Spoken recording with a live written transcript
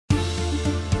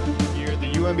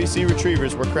UMBC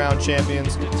Retrievers were crowned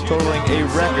champions, totaling a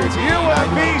record.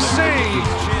 UMBC,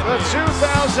 the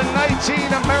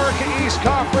 2019 American East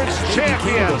Conference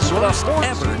champions. First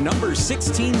ever number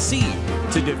 16 seed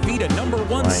to defeat a number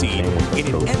 1 seed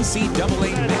in an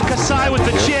NCAA. Kasai with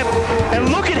the chip, and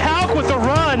look at Hauk with the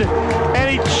run, and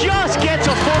he just gets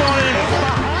a foot on it.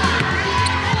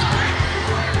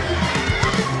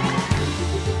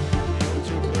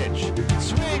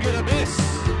 Swing and a miss.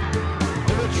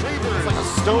 The Retrievers, it's like a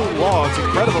stone wall. It's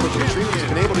incredible that the Retrievers have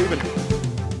been able to even.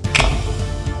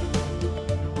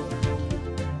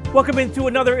 Welcome into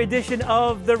another edition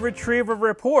of the Retriever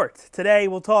Report. Today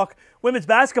we'll talk women's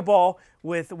basketball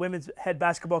with women's head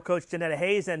basketball coach Johnetta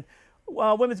Hayes, and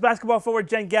women's basketball forward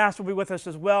Jen Gast will be with us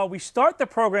as well. We start the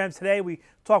program today. We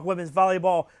talk women's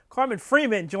volleyball. Carmen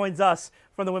Freeman joins us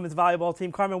from the women's volleyball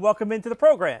team. Carmen, welcome into the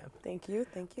program. Thank you.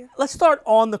 Thank you. Let's start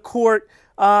on the court.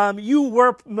 You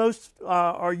were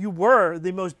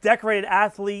the most decorated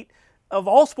athlete of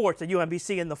all sports at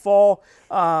UMBC in the fall.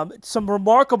 Some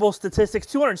remarkable statistics: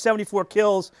 274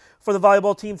 kills for the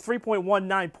volleyball team,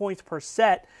 3.19 points per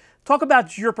set. Talk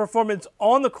about your performance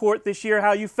on the court this year,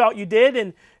 how you felt you did,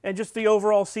 and just the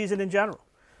overall season in general.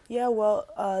 Yeah, well,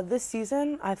 this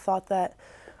season I thought that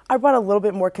I brought a little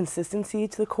bit more consistency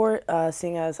to the court,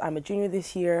 seeing as I'm a junior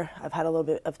this year. I've had a little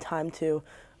bit of time to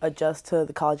adjust to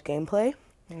the college gameplay.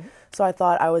 So I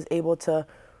thought I was able to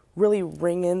really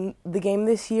ring in the game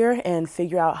this year and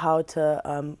figure out how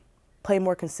to play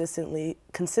more consistently.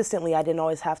 I didn't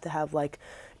always have to have like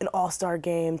an all-star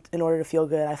game in order to feel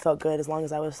good. I felt good as long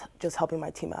as I was just helping my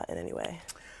team out in any way.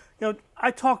 You know, I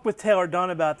talked with Taylor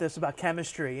Dunn about this, about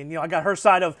chemistry, and I got her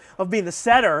side of being the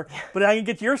setter, but I can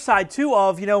get your side too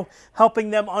of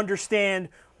helping them understand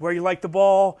where you like the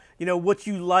ball, what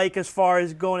you like as far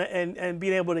as going and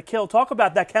being able to kill. Talk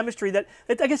about that chemistry that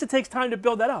I guess it takes time to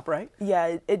build that up, right?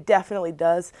 Yeah, it definitely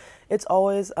does. It's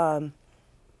always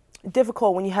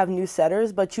difficult when you have new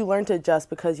setters, but you learn to adjust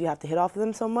because you have to hit off of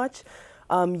them so much.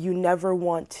 You never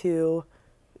want to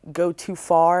go too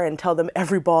far and tell them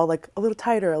every ball like a little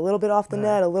tighter, a little bit off the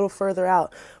net, a little further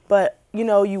out. But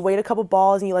you wait a couple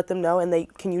balls and you let them know, and they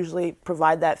can usually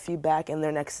provide that feedback in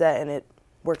their next set, and it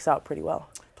works out pretty well.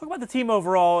 Talk about the team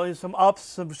overall. Some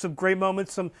ups, some great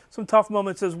moments, some tough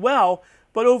moments as well.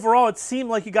 But overall, it seemed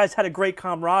like you guys had a great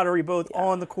camaraderie both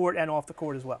on the court and off the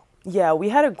court as well. Yeah, we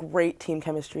had a great team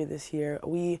chemistry this year.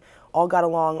 We all got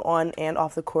along on and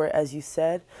off the court, as you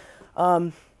said.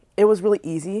 It was really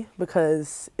easy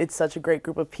because it's such a great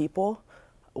group of people.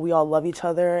 We all love each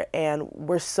other, and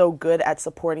we're so good at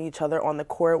supporting each other on the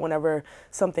court. Whenever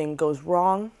something goes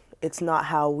wrong, it's not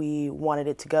how we wanted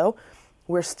it to go.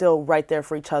 We're still right there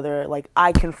for each other. Like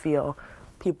I can feel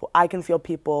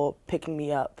people picking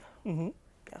me up. Mm-hmm.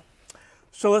 Yeah.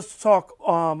 So let's talk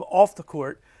off the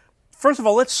court. First of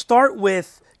all, let's start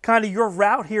with kind of your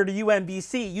route here to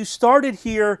UMBC. You started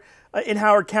here in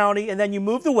Howard County, and then you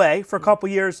moved away for a couple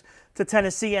years to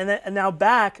Tennessee, and now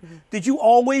back. Did you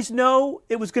always know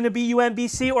it was going to be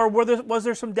UMBC, or was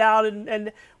there some doubt,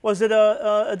 and was it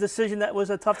a decision that was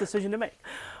a tough decision to make?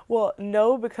 Well,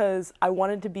 no, because I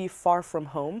wanted to be far from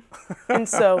home. And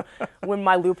so when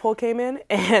my loophole came in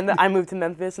and I moved to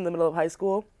Memphis in the middle of high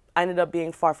school, I ended up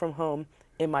being far from home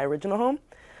in my original home.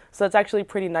 So it's actually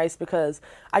pretty nice because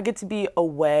I get to be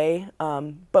away,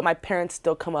 but my parents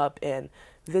still come up and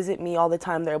visit me all the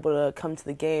time. They're able to come to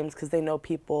the games because they know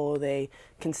people. They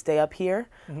can stay up here.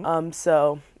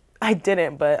 So I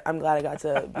didn't, but I'm glad I got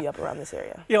to be up around this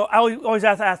area. I always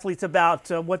ask athletes about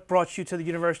what brought you to the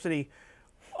university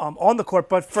on the court,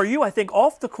 but for you, I think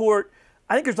off the court,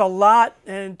 I think there's a lot.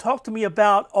 And talk to me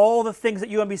about all the things that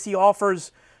UMBC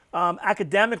offers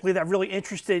academically that really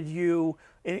interested you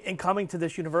in coming to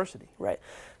this university. Right.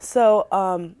 So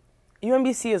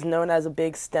UMBC is known as a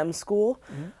big STEM school,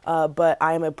 but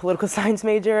I am a political science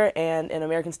major and an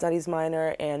American Studies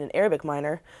minor and an Arabic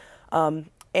minor.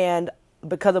 And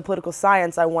because of political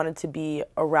science, I wanted to be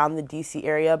around the DC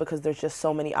area because there's just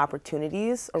so many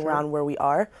opportunities around where we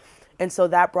are. And so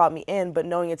that brought me in, but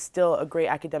knowing it's still a great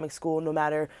academic school, no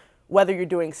matter whether you're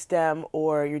doing STEM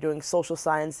or you're doing social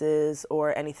sciences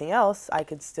or anything else, I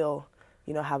could still,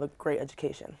 have a great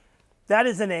education. That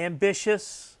is an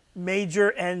ambitious major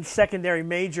and secondary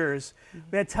majors.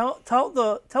 Man,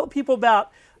 tell people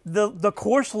about the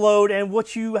course load and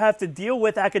what you have to deal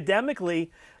with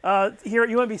academically here at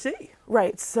UMBC.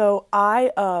 Right. So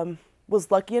I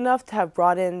was lucky enough to have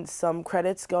brought in some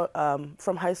credits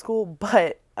from high school,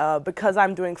 but because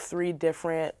I'm doing 3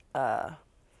 different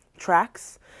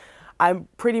tracks, I'm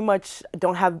pretty much I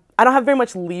don't have very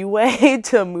much leeway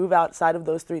to move outside of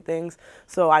those 3 things.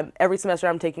 So every semester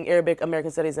I'm taking Arabic, American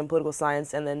Studies, and Political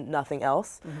Science, and then nothing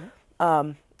else.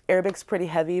 Arabic's pretty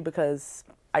heavy because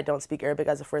I don't speak Arabic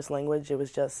as a first language. It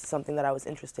was just something that I was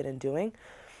interested in doing.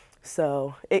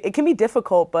 So it can be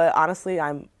difficult, but honestly,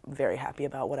 I'm very happy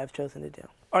about what I've chosen to do.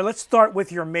 All right, let's start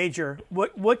with your major.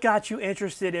 What got you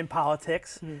interested in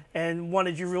politics and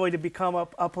wanted you really to become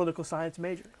a political science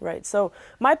major? Right. So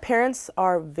my parents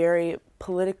are very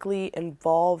politically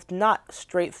involved, not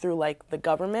straight through like the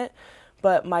government,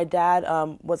 but my dad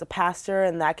was a pastor,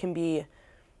 and that can be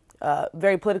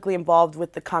very politically involved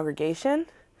with the congregation,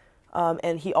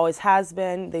 and he always has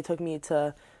been. They took me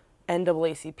to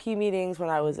NAACP meetings when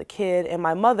I was a kid, and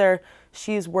my mother,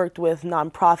 she's worked with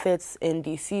nonprofits in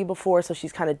DC before, so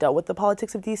she's kind of dealt with the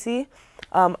politics of DC.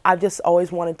 I've just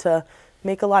always wanted to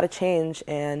make a lot of change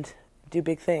and do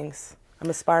big things. I'm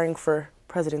aspiring for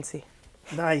presidency.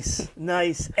 Nice,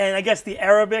 nice. And I guess the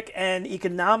Arabic and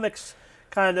economics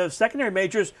kind of secondary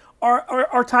majors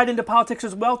are tied into politics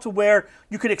as well, to where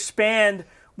you could expand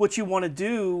what you want to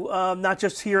do, not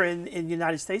just here in the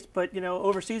United States, but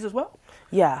overseas as well.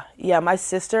 Yeah. My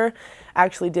sister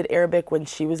actually did Arabic when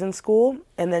she was in school,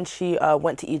 and then she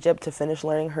went to Egypt to finish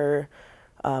learning her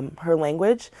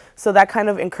language. So that kind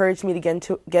of encouraged me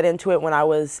to get into it when I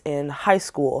was in high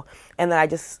school, and then I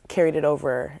just carried it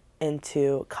over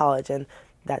into college, and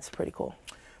that's pretty cool.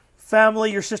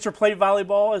 Family, your sister played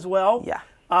volleyball as well. Yeah.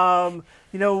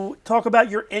 Talk about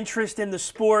your interest in the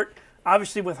sport,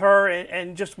 obviously with her,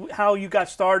 and just how you got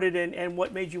started and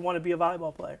what made you want to be a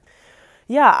volleyball player.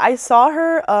 Yeah, I saw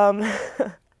her,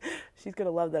 she's going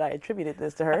to love that I attributed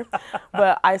this to her,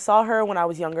 but I saw her when I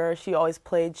was younger. She always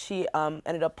played. She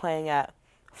ended up playing at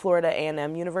Florida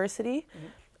A&M University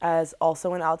as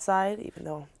also an outside, even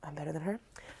though I'm better than her.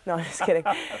 No, I'm just kidding.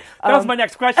 That was my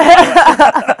next question.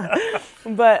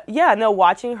 But yeah, no,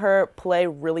 watching her play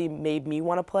really made me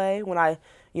want to play. When I,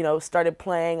 started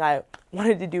playing, I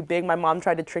wanted to do big. My mom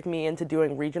tried to trick me into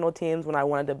doing regional teams when I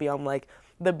wanted to be on like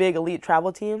the big elite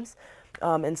travel teams.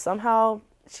 And somehow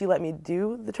she let me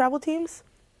do the travel teams,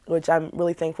 which I'm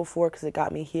really thankful for because it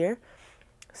got me here.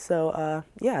 So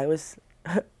it was,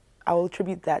 I will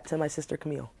attribute that to my sister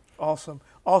Camille. Awesome.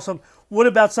 What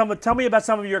about tell me about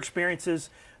some of your experiences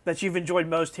that you've enjoyed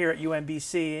most here at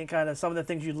UMBC and kind of some of the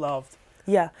things you loved.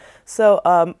 Yeah, so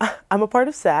I'm a part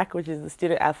of SAC, which is the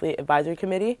Student Athlete Advisory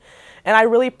Committee, and I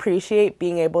really appreciate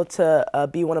being able to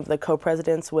be one of the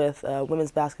co-presidents with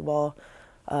women's basketball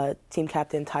team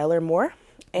captain Tyler Moore,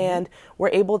 and we're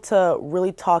able to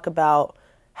really talk about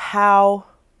how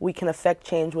we can affect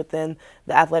change within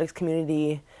the athletics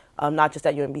community, not just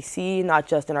at UMBC, not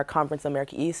just in our conference in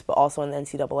America East, but also in the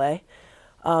NCAA.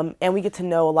 And we get to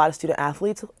know a lot of student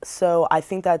athletes, so I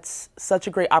think that's such a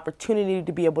great opportunity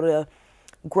to be able to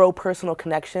grow personal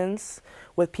connections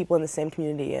with people in the same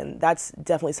community, and that's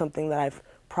definitely something that I've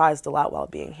prized a lot while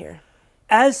being here.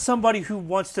 As somebody who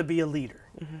wants to be a leader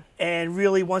and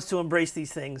really wants to embrace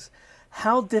these things,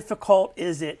 how difficult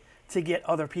is it to get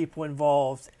other people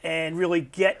involved and really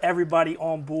get everybody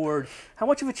on board? How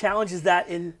much of a challenge is that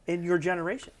in your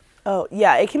generation? Oh,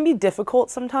 yeah, it can be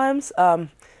difficult sometimes.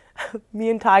 Me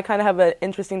and Ty kind of have an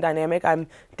interesting dynamic. I'm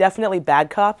definitely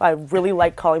bad cop. I really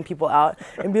like calling people out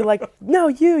and be like, no,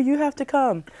 you have to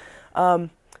come.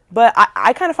 But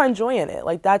I kind of find joy in it.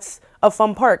 Like, that's a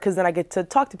fun part because then I get to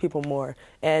talk to people more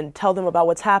and tell them about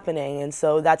what's happening. And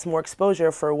so that's more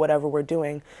exposure for whatever we're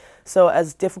doing. So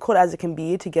as difficult as it can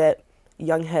be to get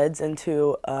young heads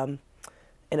into an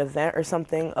event or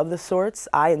something of the sorts,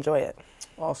 I enjoy it.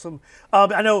 Awesome.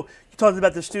 I know you talked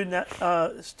about the student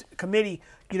committee.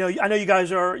 I know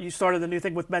you started a new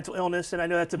thing with mental illness, and I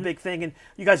know that's a big thing, and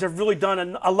you guys have really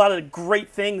done a lot of great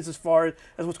things as far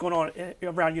as what's going on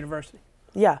around university.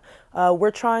 Yeah,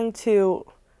 we're trying to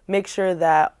make sure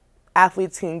that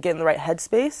athletes can get in the right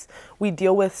headspace. We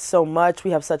deal with so much,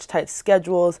 we have such tight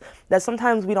schedules that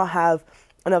sometimes we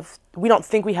don't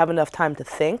think we have enough time to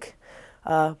think.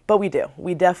 But we do.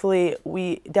 We definitely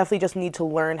just need to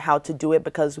learn how to do it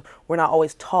because we're not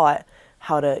always taught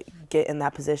how to get in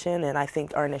that position, and I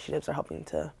think our initiatives are helping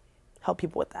to help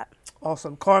people with that.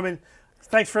 Awesome. Carmen,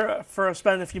 thanks for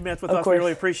spending a few minutes with us. Course. We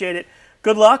really appreciate it.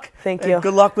 Good luck. Thank you.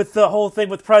 Good luck with the whole thing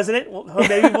with President.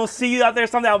 Maybe we'll see you out there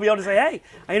someday. I'll be able to say, hey,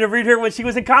 I interviewed her when she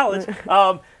was in college.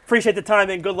 Appreciate the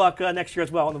time, and good luck next year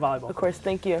as well on the volleyball. Of course.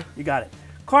 Thank you. You got it.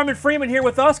 Carmen Freeman here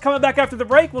with us. Coming back after the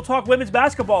break, we'll talk women's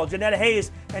basketball. Johnetta Hayes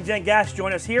and Jen Gast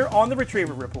join us here on the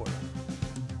Retriever Report.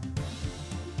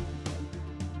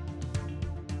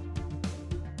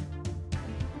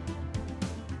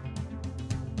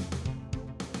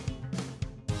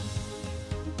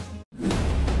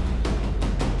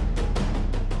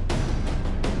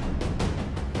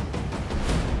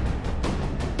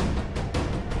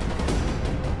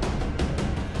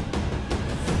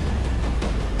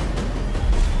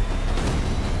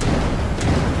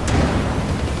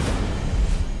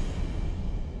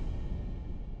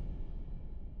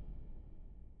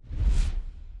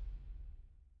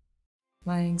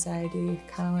 My anxiety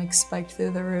kind of like spiked through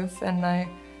the roof, and I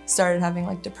started having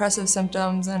like depressive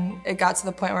symptoms, and it got to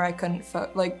the point where I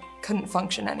couldn't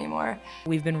function anymore.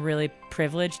 We've been really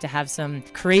privileged to have some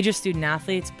courageous student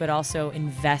athletes, but also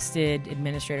invested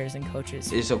administrators and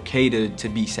coaches. It's okay to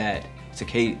be sad.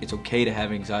 It's okay to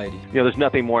have anxiety. You know, there's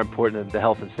nothing more important than the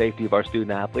health and safety of our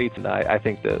student athletes, and I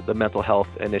think the mental health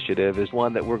initiative is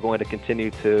one that we're going to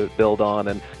continue to build on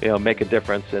and, you know, make a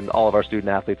difference in all of our student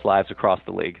athletes' lives across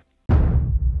the league.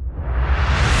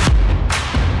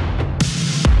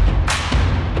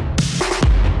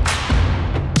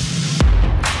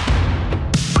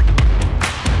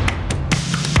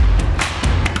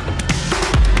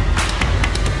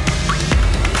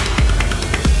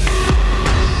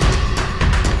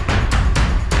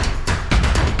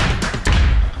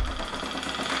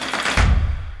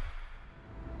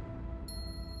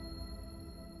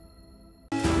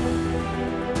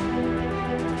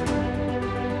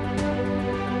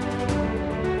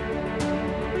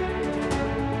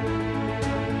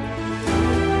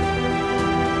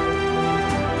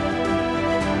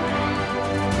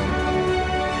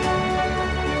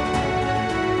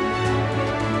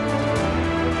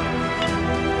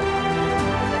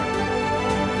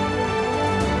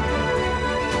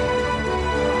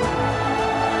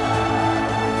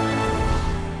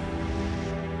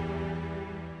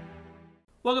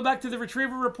 Welcome back to the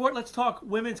Retriever Report. Let's talk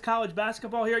women's college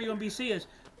basketball here at UMBC as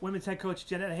women's head coach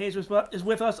Johnetta Hayes is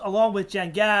with us, along with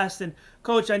Jen Gast. And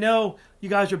Coach, I know you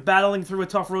guys are battling through a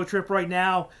tough road trip right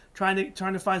now, trying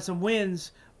to find some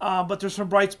wins. But there's some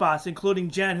bright spots, including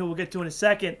Jen, who we'll get to in a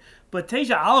second. But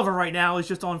Tasia Oliver right now is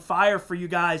just on fire for you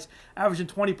guys, averaging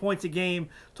 20 points a game.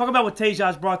 Talk about what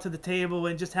Tasia's brought to the table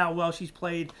and just how well she's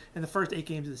played in the first 8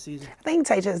 games of the season. I think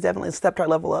Tasia has definitely stepped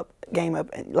her game up.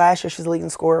 Last year she was the leading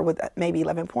scorer with maybe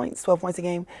 11 points, 12 points a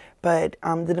game. But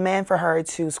the demand for her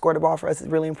to score the ball for us is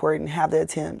really important, have the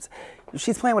attempts.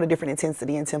 She's playing with a different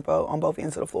intensity and tempo on both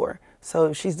ends of the floor.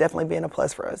 So she's definitely been a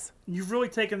plus for us. You've really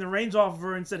taken the reins off of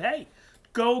her and said, hey,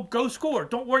 go score.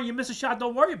 Don't worry, you miss a shot,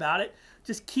 don't worry about it.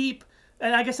 Just keep,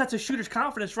 and I guess that's a shooter's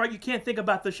confidence, right? You can't think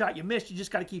about the shot you missed. You just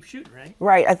got to keep shooting, right?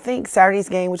 Right. I think Saturday's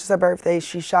game, which is her birthday,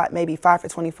 she shot maybe 5 for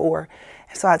 24.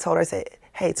 So I told her, I said,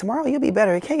 hey, tomorrow you'll be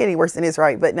better. It can't get any worse than this,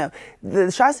 right? But no,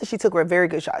 the shots that she took were very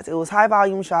good shots. It was high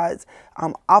volume shots,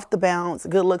 off the bounce,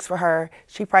 good looks for her.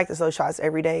 She practiced those shots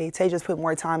every day. Tasia's put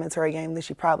more time into her game than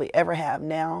she probably ever have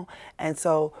now. And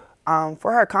so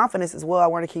for her confidence as well, I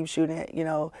want to keep shooting it. You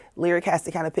know, Lyric has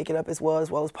to kind of pick it up as well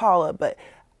as Paula. But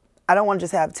I don't want to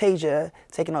just have Tasia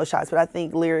taking those shots, but I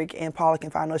think Lyric and Paula can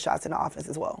find those shots in the offense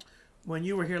as well. When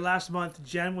you were here last month,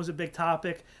 Jen was a big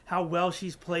topic, how well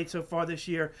she's played so far this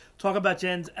year. Talk about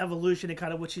Jen's evolution and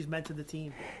kind of what she's meant to the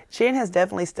team. Jen has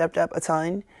definitely stepped up a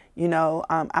ton. You know,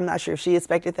 I'm not sure if she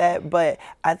expected that, but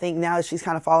I think now that she's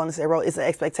kind of fallen into that role, it's an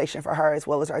expectation for her as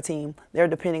well as our team. They're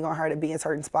depending on her to be in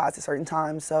certain spots at certain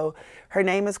times. So her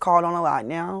name is called on a lot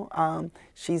now.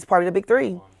 She's part of the big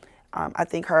three. I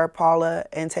think her, Paula,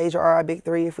 and Tasia are our big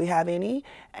three if we have any,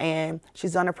 and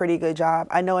she's done a pretty good job.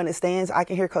 I know in the stands, I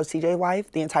can hear Coach TJ's wife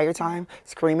the entire time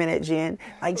screaming at Jen,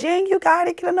 like, Jen, you got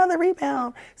to get another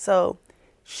rebound. So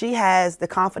she has the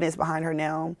confidence behind her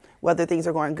now, whether things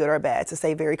are going good or bad, to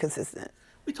stay very consistent.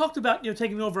 We talked about,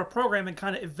 taking over a program and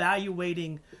kind of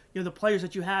evaluating, the players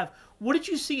that you have. What did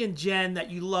you see in Jen that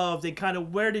you loved, and kind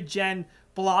of where did Jen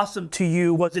blossom to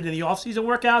you? Was it in the off-season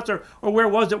workouts, or where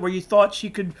was it where you thought she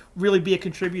could really be a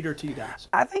contributor to you guys?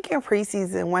 I think in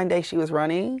preseason, one day she was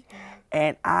running,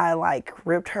 and I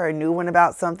ripped her a new one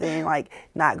about something,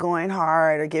 not going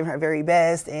hard or giving her very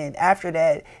best. And after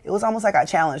that, it was almost like I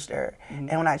challenged her. Mm-hmm.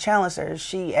 And when I challenged her,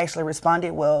 she actually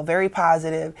responded well, very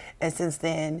positive. And since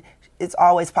then, it's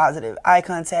always positive. Eye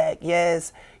contact,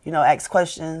 yes, ask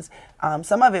questions.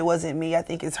 Some of it wasn't me. I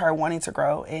think it's her wanting to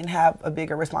grow and have a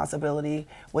bigger responsibility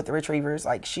with the Retrievers.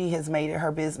 She has made it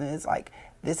her business.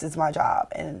 This is my job.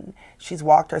 And she's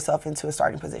walked herself into a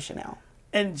starting position now.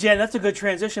 And Jen, that's a good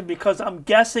transition, because I'm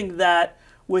guessing that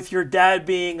with your dad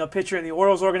being a pitcher in the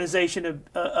Orioles organization,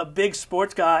 a big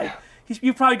sports guy,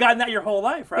 you've probably gotten that your whole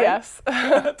life, right? Yes.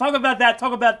 Talk about that.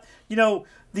 Talk about,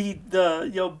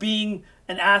 the being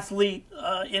an athlete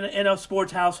in a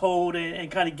sports household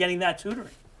and kind of getting that tutoring.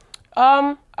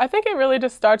 I think it really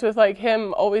just starts with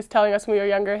him always telling us when we were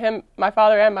younger, my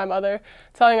father and my mother,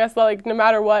 telling us that no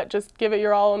matter what, just give it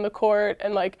your all on the court,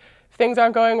 and if things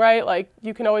aren't going right,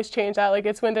 you can always change that.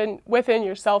 It's within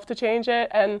yourself to change it.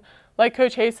 And like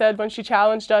Coach Hayes said, when she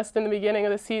challenged us in the beginning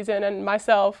of the season, and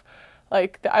myself,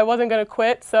 I wasn't going to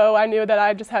quit, so I knew that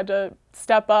I just had to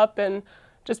step up and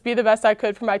just be the best I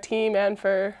could for my team and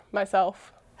for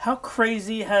myself. How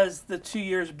crazy has the 2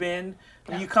 years been?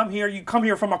 I mean, you come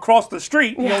here from across the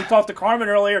street. You know, we talked to Carmen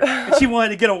earlier, and she wanted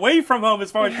to get away from home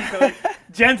as far as she could.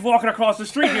 Jen's walking across the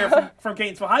street here from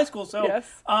Gainesville High School. So,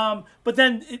 yes. But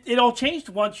then it all changed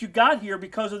once you got here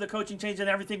because of the coaching change and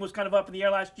everything was kind of up in the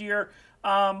air last year.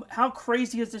 How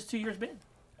crazy has this 2 years been?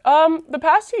 The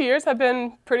past 2 years have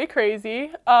been pretty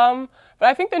crazy, but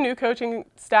I think the new coaching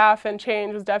staff and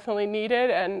change was definitely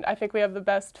needed, and I think we have the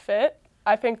best fit.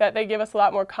 I think that they give us a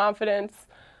lot more confidence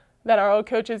than our old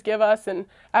coaches give us, and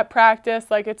at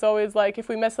practice, like, it's always like, if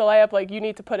we miss a layup, like, you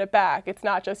need to put it back. It's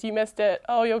not just you missed it,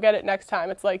 oh, you'll get it next time.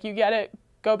 It's like, you get it,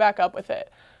 go back up with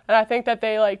it. And I think that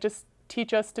they, like, just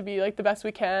teach us to be, like, the best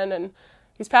we can, and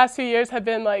these past 2 years have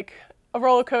been, like, a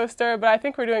roller coaster, but I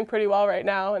think we're doing pretty well right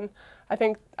now, and I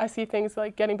think I see things,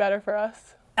 like, getting better for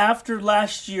us. After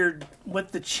last year,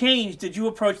 with the change, did you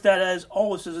approach that as,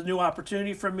 oh, this is a new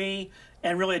opportunity for me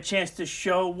and really a chance to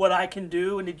show what I can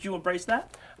do, and did you embrace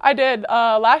that? I did.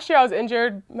 Last year I was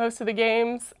injured most of the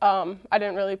games. I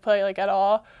didn't really play, like, at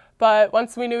all, but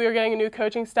once we knew we were getting a new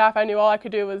coaching staff, I knew all I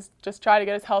could do was just try to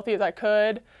get as healthy as I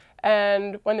could,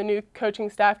 and when the new coaching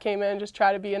staff came in, just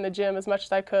try to be in the gym as much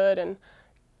as I could and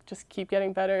just keep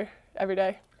getting better every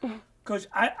day. Coach,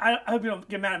 I hope you don't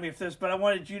get mad at me for this, but I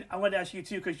wanted to ask you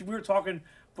too, because we were talking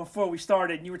before we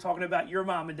started, and you were talking about your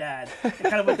mom and dad and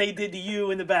kind of what they did to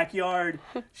you in the backyard,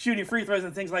 shooting free throws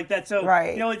and things like that. So,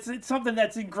 right. You know, it's something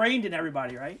that's ingrained in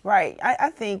everybody, right? Right. I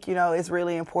think, you know, it's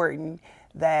really important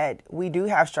that we do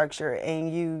have structure,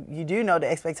 and you do know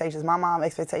the expectations. My mom's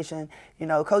expectation, you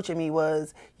know, coaching me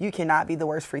was, you cannot be the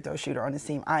worst free throw shooter on this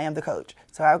team. I am the coach.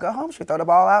 So I would go home, she'd throw the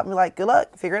ball out and be like, good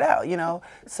luck, figure it out, you know.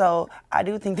 So I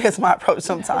do think that's my approach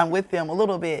sometime with them a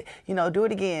little bit. You know, do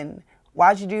it again.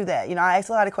 Why'd you do that? You know, I ask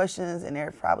a lot of questions, and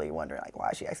they're probably wondering, like, why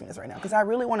is she asking this right now? Because I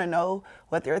really want to know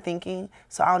what they're thinking,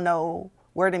 so I'll know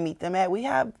where to meet them at. We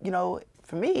have, you know,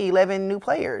 for me, 11 new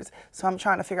players. So I'm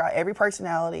trying to figure out every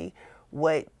personality,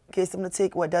 what gets them to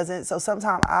tick, what doesn't. So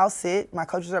sometimes I'll sit, my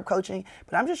coaches are coaching,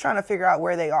 but I'm just trying to figure out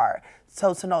where they are.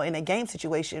 So to know in a game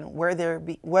situation where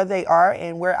they are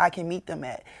and where I can meet them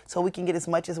at, so we can get as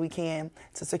much as we can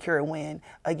to secure a win.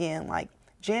 Again, like,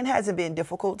 Jen hasn't been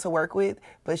difficult to work with,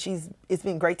 but it's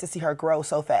been great to see her grow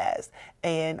so fast.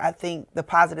 And I think the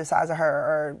positive sides of her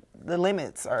are the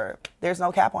limits, or there's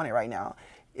no cap on it right now.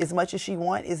 As much as she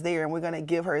wants is there, and we're going to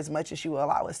give her as much as she will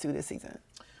allow us to this season.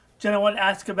 Jen, I want to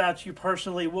ask about you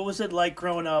personally. What was it like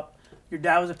growing up? Your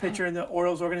dad was a pitcher in the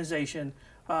Orioles organization.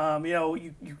 You know,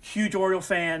 you huge Oriole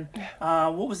fan.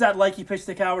 What was that like? You pitched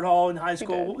at Calvert Hall in high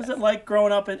school. What was it like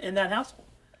growing up in that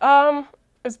household?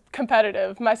 It was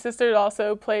competitive. My sister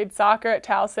also played soccer at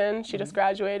Towson. She just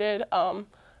graduated. My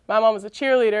mom was a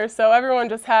cheerleader, so everyone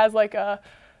just has, like, a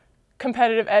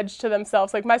competitive edge to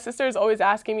themselves. Like, my sister is always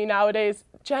asking me nowadays,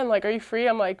 Jen, like, are you free?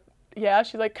 I'm like, yeah.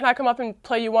 She's like, can I come up and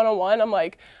play you one-on-one? I'm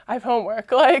like, I have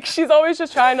homework. Like, she's always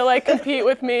just trying to, like, compete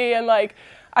with me, and, like,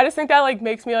 I just think that, like,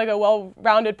 makes me, like, a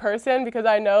well-rounded person, because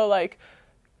I know, like,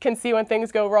 can see when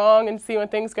things go wrong and see when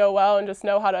things go well, and just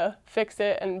know how to fix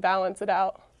it and balance it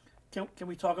out. Can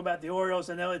we talk about the Orioles?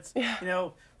 I know it's, you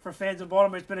know, for fans in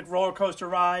Baltimore, it's been a roller coaster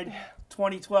ride.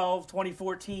 2012,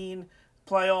 2014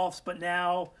 playoffs, but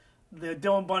now the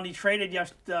Dylan Bundy traded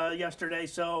yesterday.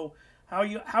 So how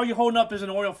are you holding up as an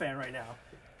Oriole fan right now?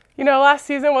 You know, last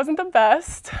season wasn't the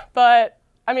best, but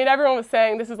I mean, everyone was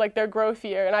saying this is, like, their growth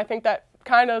year, and I think that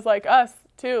kind of is like us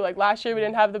too. Like, last year we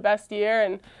didn't have the best year,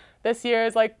 and this year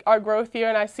is, like, our growth year,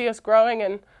 and I see us growing,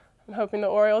 and I'm hoping the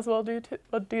Orioles will do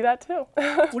that too.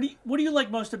 What do you like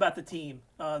most about the team,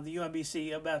 the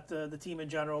UMBC, about the team in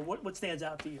general? What stands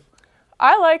out to you?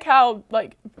 I like how,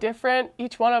 like, different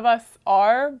each one of us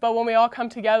are, but when we all come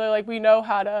together, like, we know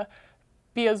how to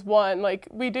be as one. Like,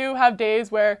 we do have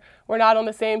days where we're not on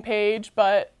the same page,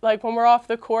 but, like, when we're off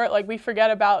the court, like, we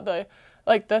forget about the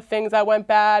things that went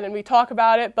bad, and we talk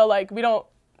about it, but, like, we don't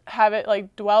have it,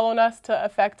 like, dwell on us to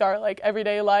affect our, like,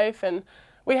 everyday life, and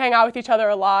we hang out with each other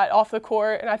a lot off the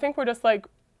court, and I think we're just, like,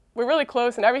 we're really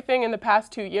close, and everything in the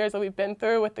past 2 years that we've been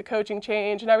through with the coaching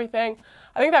change and everything,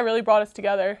 I think that really brought us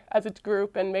together as a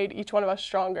group and made each one of us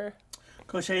stronger.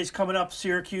 Coach Hayes, coming up,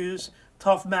 Syracuse,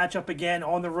 tough matchup again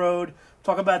on the road.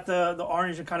 Talk about the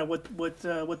Orange and kind of what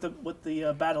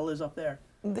the battle is up there.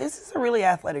 This is a really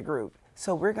athletic group,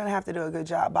 so we're going to have to do a good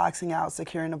job boxing out,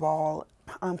 securing the ball,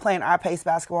 playing our pace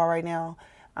basketball right now.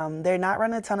 They're not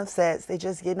running a ton of sets. They're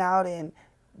just getting out and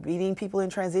beating people in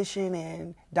transition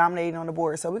and dominating on the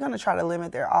board. So we're going to try to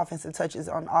limit their offensive touches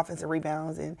on offensive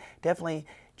rebounds, and definitely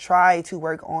try to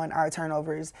work on our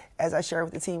turnovers. As I shared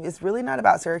with the team, it's really not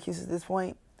about Syracuse at this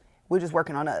point. We're just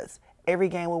working on us. every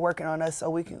game we're working on us so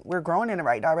we're growing in the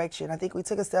right direction. I think we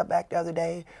took a step back the other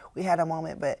day. We had a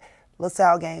moment, but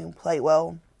LaSalle game played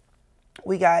well.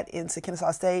 We got into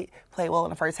Kennesaw State, played well in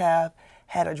the first half,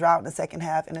 had a drought in the second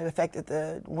half, and it affected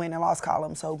the win and loss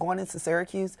column. So going into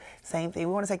Syracuse, same thing.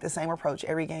 We want to take the same approach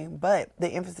every game, but the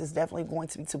emphasis is definitely going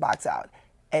to be to box out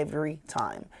every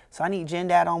time. So I need Jen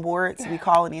Dad on board to be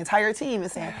calling the entire team and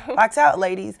saying, box out,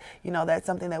 ladies. You know, that's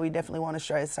something that we definitely want to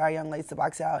stress to our young ladies, to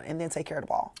box out and then take care of the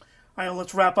ball. All right,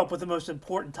 let's wrap up with the most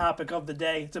important topic of the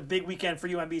day. It's a big weekend for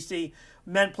UMBC.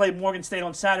 Men play Morgan State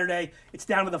on Saturday. It's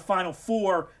down to the Final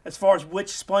Four as far as which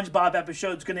SpongeBob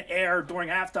episode is going to air during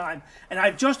halftime. And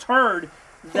I've just heard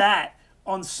that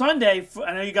on Sunday,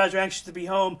 I know you guys are anxious to be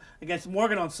home against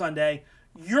Morgan on Sunday,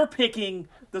 you're picking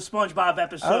the SpongeBob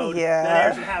episode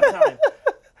that airs at halftime.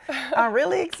 I'm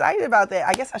really excited about that.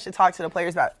 I guess I should talk to the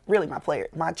players about, really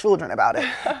my children about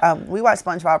it. We watch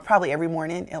SpongeBob probably every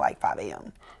morning at like 5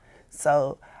 a.m.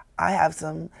 So I have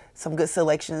some good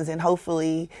selections, and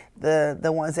hopefully the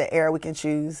ones that air we can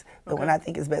choose the one I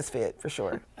think is best fit for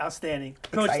sure. Outstanding.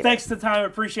 Coach, thanks for the time. I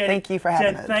appreciate it. Thank you for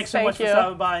having us. Thanks so much for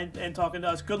stopping by and talking to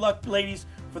us. Good luck, ladies,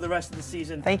 for the rest of the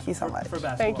season. Thank you so much. For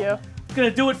basketball. Thank you. Going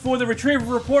to do it for the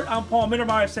Retriever Report. I'm Paul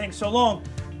Mittermeier saying so long.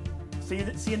 See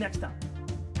you next time.